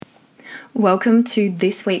Welcome to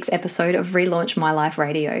this week's episode of Relaunch My Life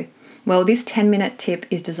Radio. Well, this 10-minute tip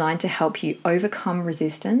is designed to help you overcome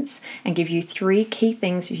resistance and give you 3 key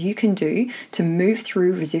things you can do to move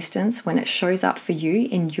through resistance when it shows up for you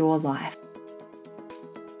in your life.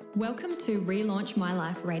 Welcome to Relaunch My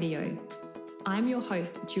Life Radio. I'm your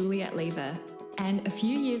host, Juliet Lever, and a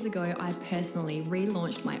few years ago, I personally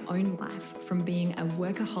relaunched my own life from being a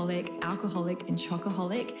workaholic, alcoholic, and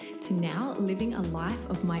chocoholic to now living a life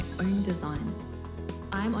of my own design.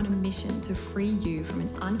 I'm on a mission to free you from an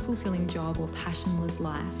unfulfilling job or passionless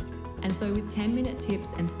life. And so with 10-minute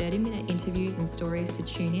tips and 30-minute interviews and stories to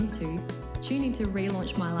tune into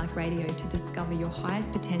Relaunch My Life Radio to discover your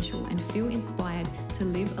highest potential and feel inspired to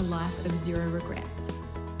live a life of zero regrets.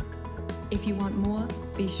 If you want more,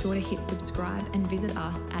 be sure to hit subscribe and visit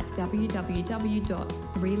us at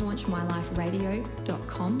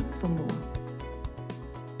www.relaunchmyliferadio.com for more.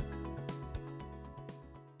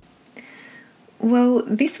 Well,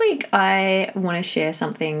 this week I want to share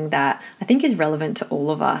something that I think is relevant to all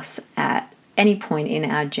of us at any point in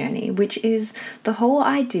our journey, which is the whole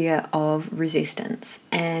idea of resistance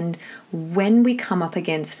and when we come up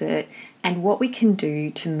against it and what we can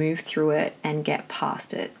do to move through it and get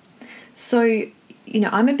past it. So,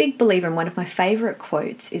 I'm a big believer, and one of my favorite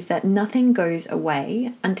quotes is that nothing goes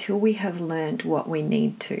away until we have learned what we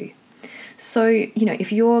need to. So,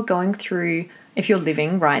 if you're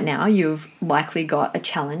living right now, you've likely got a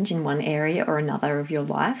challenge in one area or another of your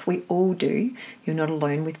life. We all do. You're not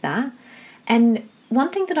alone with that. And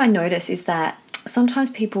one thing that I notice is that sometimes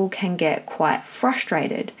people can get quite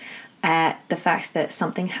frustrated at the fact that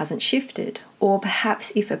something hasn't shifted, or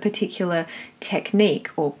perhaps if a particular technique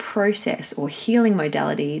or process or healing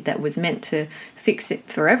modality that was meant to fix it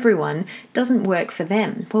for everyone doesn't work for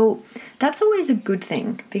them. Well, that's always a good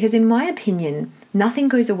thing, because in my opinion, nothing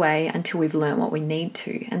goes away until we've learned what we need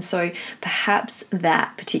to. And so perhaps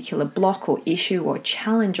that particular block or issue or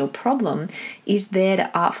challenge or problem is there to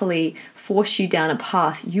artfully force you down a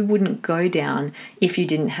path you wouldn't go down if you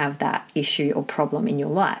didn't have that issue or problem in your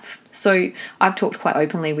life. So I've talked quite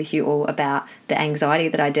openly with you all about the anxiety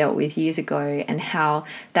that I dealt with years ago and how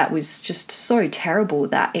that was just so terrible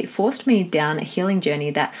that it forced me down a healing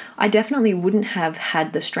journey that I definitely wouldn't have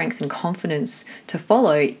had the strength and confidence to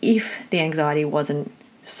follow if the anxiety wasn't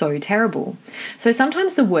so terrible. So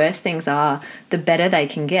sometimes the worse things are, the better they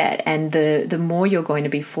can get, and the more you're going to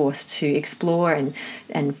be forced to explore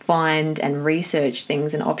and find and research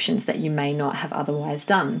things and options that you may not have otherwise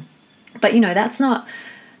done. But that's not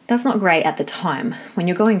great at the time. When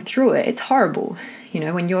you're going through it, it's horrible.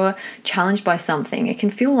 When you're challenged by something, it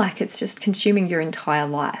can feel like it's just consuming your entire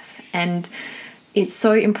life. And it's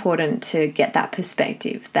so important to get that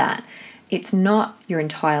perspective that it's not your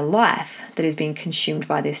entire life that is being consumed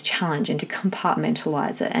by this challenge, and to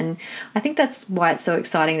compartmentalize it. And I think that's why it's so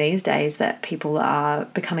exciting these days that people are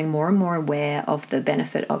becoming more and more aware of the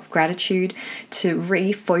benefit of gratitude, to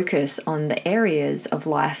refocus on the areas of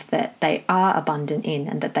life that they are abundant in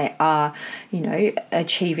and that they are,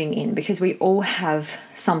 achieving in, because we all have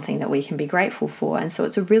something that we can be grateful for. And so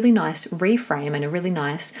it's a really nice reframe and a really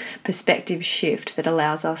nice perspective shift that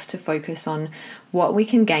allows us to focus on what we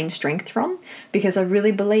can gain strength from, because I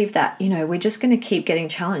really believe that, we're just going to keep getting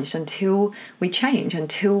challenged until we change,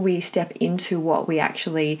 until we step into what we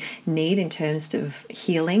actually need in terms of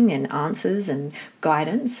healing and answers and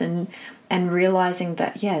guidance, and realizing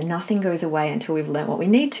that, nothing goes away until we've learned what we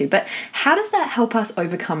need to. But how does that help us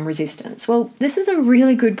overcome resistance? Well, this is a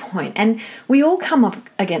really good point, and we all come up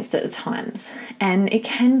against it at times. And it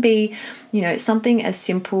can be, something as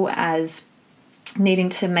simple as needing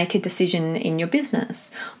to make a decision in your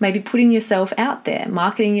business, maybe putting yourself out there,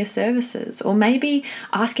 marketing your services, or maybe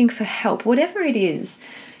asking for help. Whatever it is,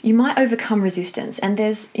 you might overcome resistance. And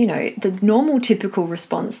there's, the normal typical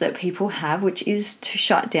response that people have, which is to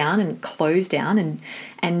shut down and close down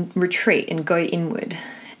and retreat and go inward.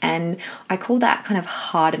 And I call that kind of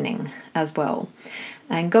hardening as well.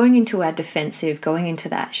 And going into our defensive, going into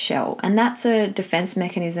that shell. And that's a defense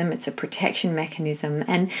mechanism, it's a protection mechanism,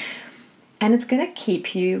 and it's going to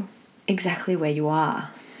keep you exactly where you are.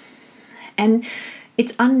 And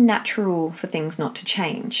it's unnatural for things not to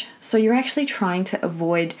change. So you're actually trying to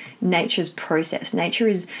avoid nature's process. Nature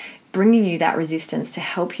is bringing you that resistance to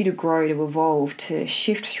help you to grow, to evolve, to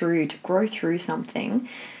shift through, to grow through something.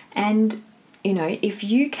 And if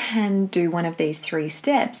you can do one of these 3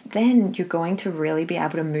 steps, then you're going to really be able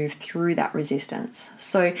to move through that resistance.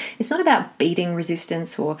 So it's not about beating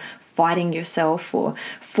resistance or fighting yourself or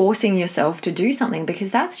forcing yourself to do something, because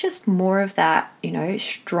that's just more of that,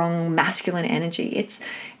 strong masculine energy.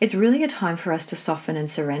 It's really a time for us to soften and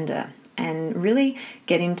surrender and really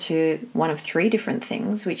get into one of three different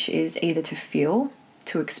things, which is either to feel,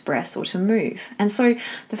 to express, or to move. And so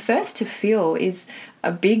the first, to feel, is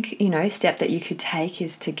a big, step that you could take,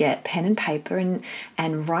 is to get pen and paper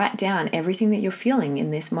and write down everything that you're feeling in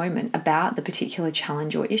this moment about the particular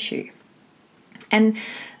challenge or issue. And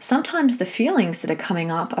sometimes the feelings that are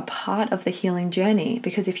coming up are part of the healing journey,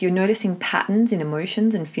 because if you're noticing patterns in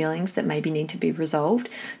emotions and feelings that maybe need to be resolved,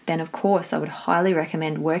 then of course I would highly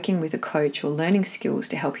recommend working with a coach or learning skills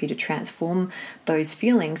to help you to transform those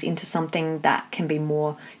feelings into something that can be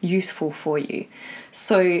more useful for you.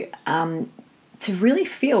 So, to really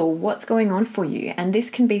feel what's going on for you. And this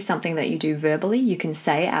can be something that you do verbally. You can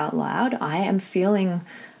say out loud, I am feeling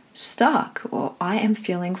stuck, or I am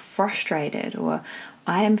feeling frustrated, or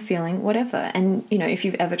I am feeling whatever. And, if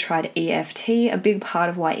you've ever tried EFT, a big part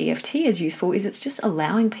of why EFT is useful is it's just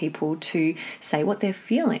allowing people to say what they're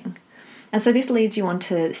feeling. And so this leads you on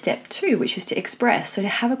to step 2, which is to express, so to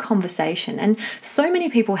have a conversation. And so many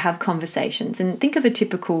people have conversations. And think of a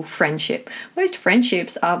typical friendship. Most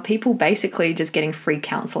friendships are people basically just getting free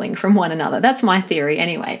counseling from one another. That's my theory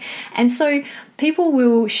anyway. And so people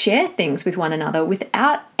will share things with one another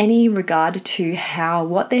without any regard to how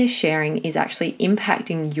what they're sharing is actually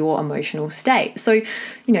impacting your emotional state. So,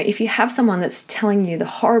 if you have someone that's telling you the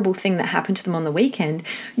horrible thing that happened to them on the weekend,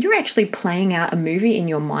 you're actually playing out a movie in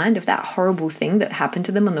your mind of that horrible thing that happened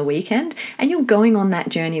to them on the weekend, and you're going on that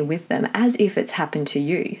journey with them as if it's happened to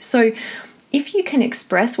you. So if you can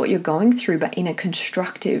express what you're going through, but in a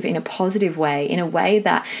constructive, in a positive way, in a way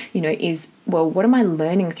that, is, well, what am I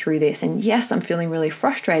learning through this? And yes, I'm feeling really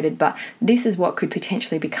frustrated, but this is what could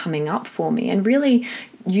potentially be coming up for me. And really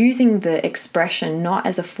using the expression not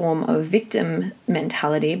as a form of victim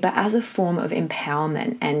mentality, but as a form of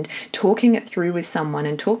empowerment, and talking it through with someone.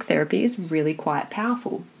 And talk therapy is really quite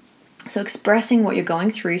powerful. So expressing what you're going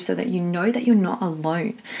through so that you know that you're not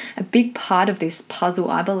alone. A big part of this puzzle,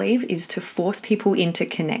 I believe, is to force people into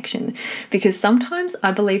connection, because sometimes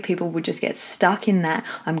I believe people would just get stuck in that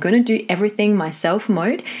I'm going to do everything myself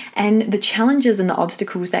mode, and the challenges and the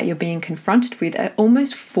obstacles that you're being confronted with are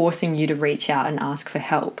almost forcing you to reach out and ask for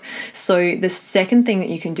help. So the second thing that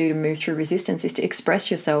you can do to move through resistance is to express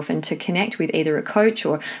yourself and to connect with either a coach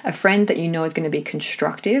or a friend that you know is going to be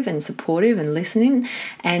constructive and supportive and listening,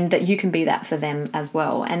 and that you can be that for them as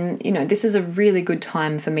well. And this is a really good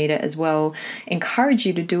time for me to as well encourage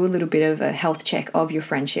you to do a little bit of a health check of your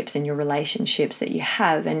friendships and your relationships that you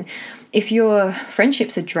have. And if your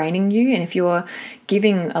friendships are draining you, and if you're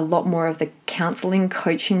giving a lot more of the counseling,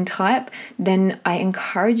 coaching type, then I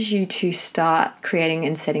encourage you to start creating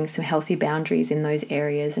and setting some healthy boundaries in those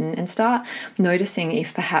areas, and start noticing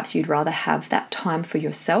if perhaps you'd rather have that time for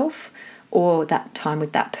yourself or that time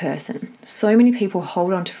with that person. So many people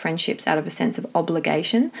hold on to friendships out of a sense of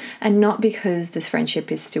obligation, and not because the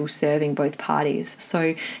friendship is still serving both parties.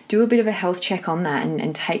 So do a bit of a health check on that,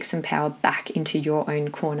 and take some power back into your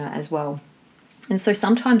own corner as well. And so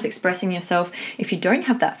sometimes expressing yourself, if you don't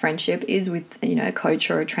have that friendship, is with a coach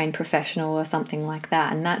or a trained professional or something like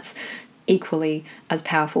that. And that's equally as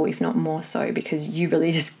powerful, if not more so, because you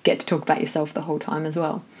really just get to talk about yourself the whole time as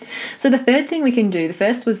well. So the third thing we can do, the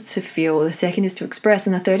first was to feel, the second is to express,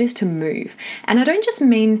 and the third is to move. And I don't just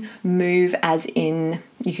mean move as in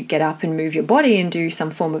you could get up and move your body and do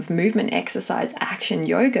some form of movement, exercise, action,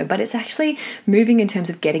 yoga, but it's actually moving in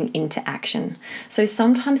terms of getting into action. So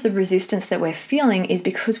sometimes the resistance that we're feeling is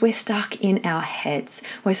because we're stuck in our heads.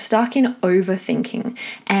 We're stuck in overthinking.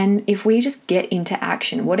 And if we just get into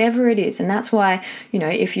action, whatever it is, and that's why,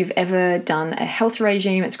 if you've ever done a health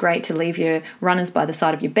regime, it's great to leave your runners by the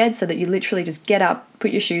side of your bed so that you literally just get up,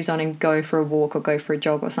 put your shoes on and go for a walk or go for a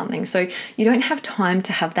jog or something. So you don't have time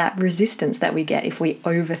to have that resistance that we get if we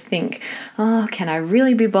overthink. Oh, can I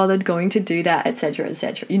really be bothered going to do that, etc.,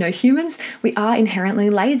 etc. Humans, we are inherently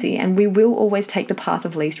lazy, and we will always take the path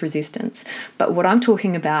of least resistance. But what I'm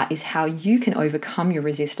talking about is how you can overcome your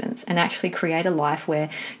resistance and actually create a life where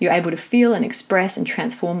you're able to feel and express and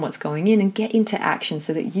transform what's going in and get into action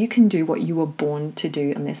so that you can do what you were born to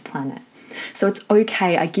do on this planet. So it's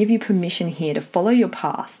okay. I give you permission here to follow your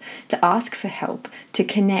path, to ask for help, to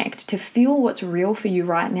connect, to feel what's real for you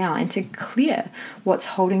right now, and to clear what's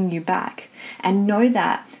holding you back. And know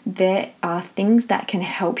that there are things that can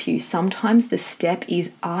help you. Sometimes the step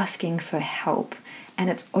is asking for help. And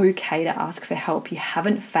it's okay to ask for help. You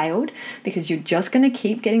haven't failed, because you're just going to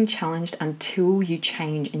keep getting challenged until you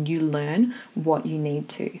change and you learn what you need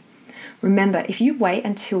to. Remember, if you wait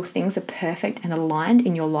until things are perfect and aligned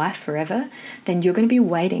in your life forever, then you're going to be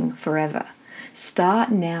waiting forever.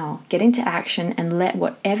 Start now, get into action, and let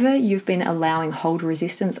whatever you've been allowing hold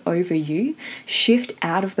resistance over you shift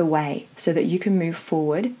out of the way so that you can move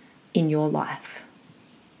forward in your life.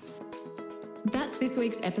 That's this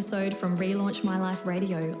week's episode from Relaunch My Life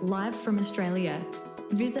Radio, live from Australia.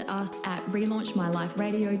 Visit us at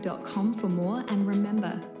relaunchmyliferadio.com for more, and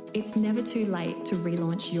remember, it's never too late to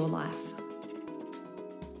relaunch your life.